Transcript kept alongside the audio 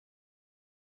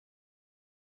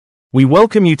We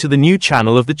welcome you to the new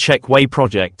channel of the CzechWay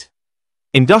project.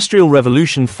 Industrial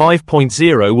Revolution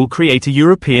 5.0 will create a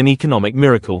European economic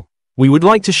miracle. We would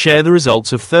like to share the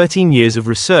results of 13 years of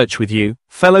research with you,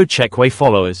 fellow CzechWay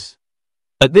followers.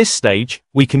 At this stage,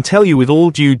 we can tell you with all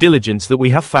due diligence that we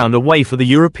have found a way for the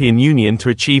European Union to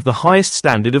achieve the highest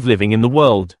standard of living in the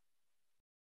world.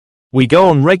 We go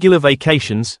on regular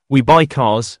vacations, we buy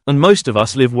cars, and most of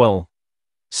us live well.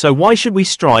 So why should we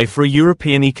strive for a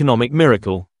European economic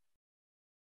miracle?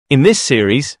 In this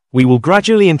series, we will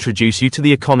gradually introduce you to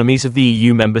the economies of the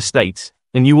EU member states,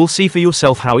 and you will see for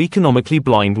yourself how economically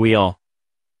blind we are.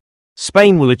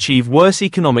 Spain will achieve worse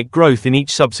economic growth in each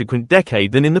subsequent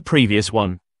decade than in the previous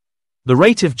one. The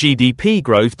rate of GDP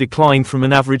growth declined from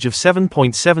an average of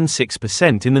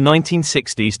 7.76% in the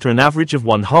 1960s to an average of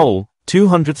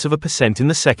 0.02% in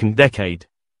the second decade.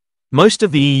 Most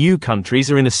of the EU countries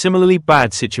are in a similarly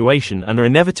bad situation and are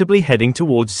inevitably heading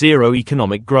towards zero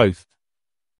economic growth.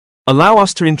 Allow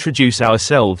us to introduce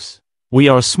ourselves. We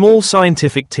are a small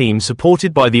scientific team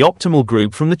supported by the Optimal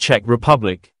Group from the Czech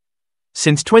Republic.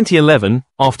 Since 2011,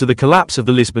 after the collapse of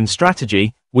the Lisbon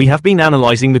strategy, we have been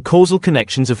analyzing the causal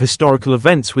connections of historical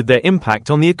events with their impact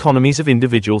on the economies of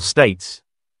individual states.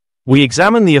 We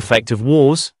examine the effect of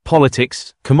wars,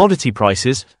 politics, commodity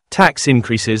prices, tax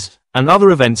increases, and other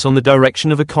events on the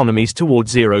direction of economies towards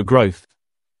zero growth.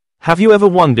 Have you ever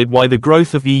wondered why the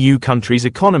growth of EU countries'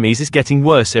 economies is getting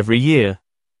worse every year?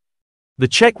 The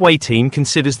CzechWay team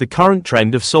considers the current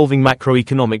trend of solving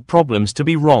macroeconomic problems to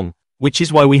be wrong, which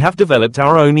is why we have developed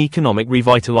our own economic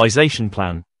revitalization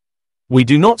plan. We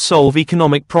do not solve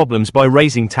economic problems by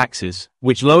raising taxes,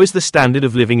 which lowers the standard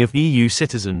of living of EU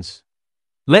citizens.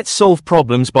 Let's solve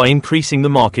problems by increasing the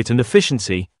market and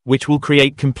efficiency, which will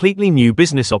create completely new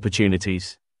business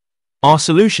opportunities. Our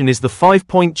solution is the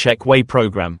 5-point CzechWay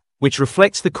Program, which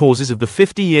reflects the causes of the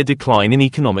 50-year decline in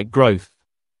economic growth.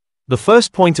 The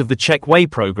first point of the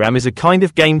CzechWay Program is a kind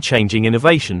of game-changing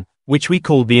innovation, which we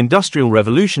call the Industrial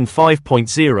Revolution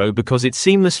 5.0 because it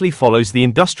seamlessly follows the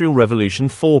Industrial Revolution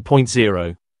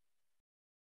 4.0.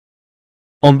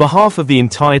 On behalf of the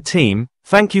entire team,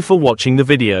 thank you for watching the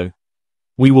video.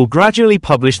 We will gradually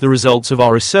publish the results of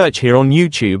our research here on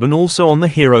YouTube and also on the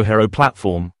Hero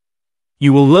platform.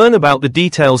 You will learn about the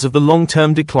details of the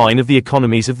long-term decline of the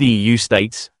economies of the EU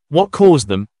states, what caused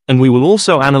them, and we will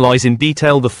also analyze in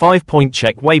detail the 5-point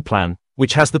CzechWay plan,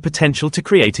 which has the potential to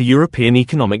create a European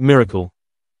economic miracle.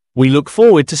 We look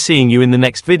forward to seeing you in the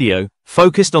next video,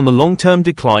 focused on the long-term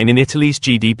decline in Italy's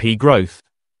GDP growth.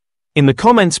 In the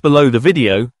comments below the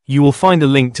video, you will find a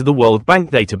link to the World Bank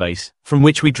database, from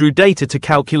which we drew data to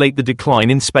calculate the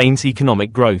decline in Spain's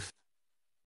economic growth.